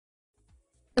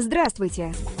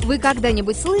Здравствуйте! Вы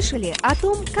когда-нибудь слышали о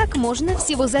том, как можно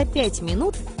всего за 5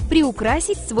 минут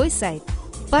приукрасить свой сайт,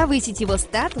 повысить его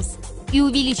статус и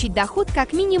увеличить доход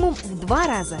как минимум в 2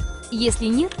 раза? Если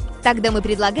нет, тогда мы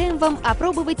предлагаем вам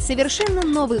опробовать совершенно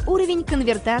новый уровень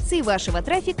конвертации вашего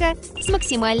трафика с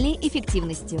максимальной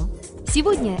эффективностью.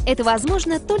 Сегодня это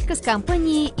возможно только с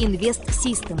компанией Invest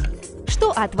System.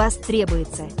 Что от вас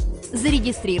требуется?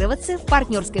 Зарегистрироваться в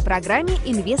партнерской программе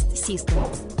Invest System.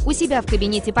 У себя в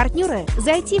кабинете партнера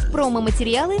зайти в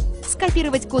промо-материалы,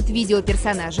 скопировать код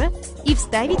видеоперсонажа и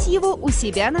вставить его у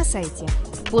себя на сайте.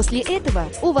 После этого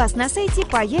у вас на сайте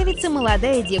появится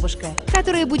молодая девушка,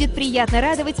 которая будет приятно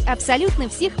радовать абсолютно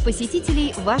всех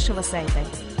посетителей вашего сайта.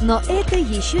 Но это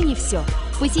еще не все.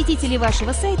 Посетители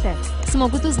вашего сайта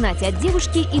смогут узнать от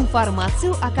девушки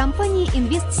информацию о компании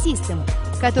Invest System,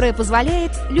 которая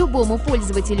позволяет любому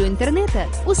пользователю интернета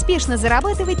успешно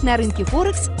зарабатывать на рынке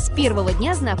Форекс с первого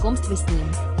дня знакомства с ним.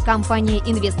 Компания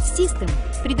Invest System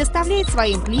предоставляет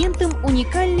своим клиентам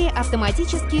уникальные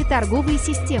автоматические торговые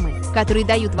системы, которые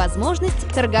дают возможность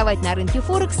торговать на рынке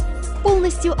Форекс в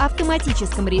полностью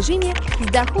автоматическом режиме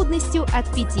с доходностью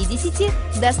от 50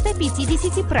 до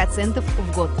 150%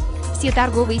 в год. Все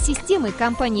торговые системы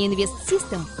компании Invest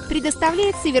System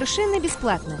предоставляет совершенно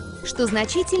бесплатно, что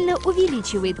значительно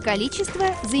увеличивает количество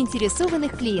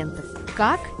заинтересованных клиентов.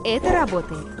 Как это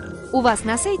работает? У вас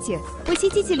на сайте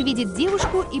посетитель видит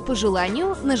девушку и по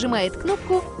желанию нажимает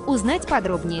кнопку «Узнать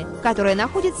подробнее», которая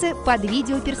находится под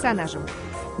видеоперсонажем.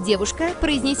 Девушка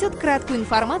произнесет краткую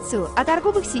информацию о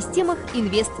торговых системах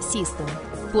Invest System,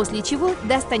 после чего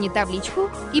достанет табличку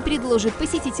и предложит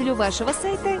посетителю вашего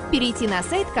сайта перейти на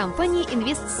сайт компании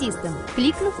Invest System,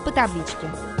 кликнув по табличке.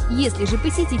 Если же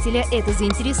посетителя это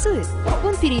заинтересует,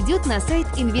 он перейдет на сайт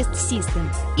Invest System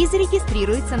и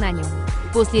зарегистрируется на нем.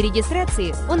 После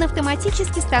регистрации он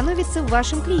автоматически становится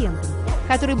вашим клиентом,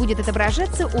 который будет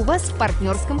отображаться у вас в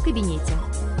партнерском кабинете.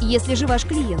 Если же ваш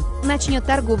клиент начнет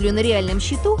торговлю на реальном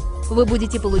счету, вы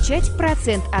будете получать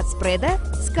процент от спреда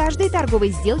с каждой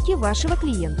торговой сделки вашего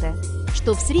клиента,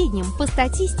 что в среднем по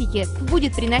статистике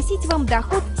будет приносить вам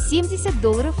доход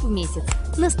 $70 в месяц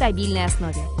на стабильной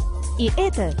основе. И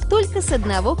это только с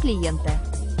одного клиента.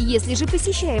 Если же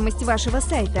посещаемость вашего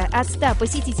сайта от 100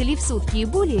 посетителей в сутки и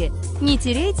более, не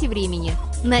теряйте времени,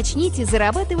 начните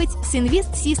зарабатывать с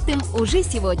Invest System уже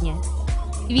сегодня.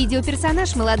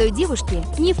 Видеоперсонаж молодой девушки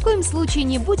ни в коем случае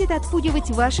не будет отпугивать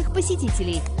ваших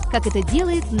посетителей, как это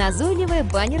делает назойливая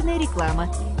баннерная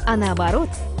реклама, а наоборот,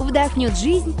 вдохнет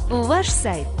жизнь в ваш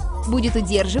сайт, будет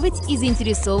удерживать и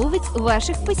заинтересовывать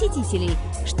ваших посетителей,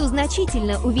 что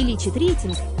значительно увеличит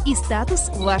рейтинг и статус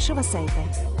вашего сайта.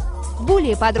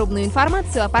 Более подробную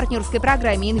информацию о партнерской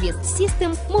программе Invest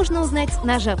System можно узнать,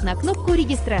 нажав на кнопку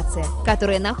 «Регистрация»,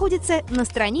 которая находится на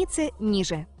странице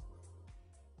ниже.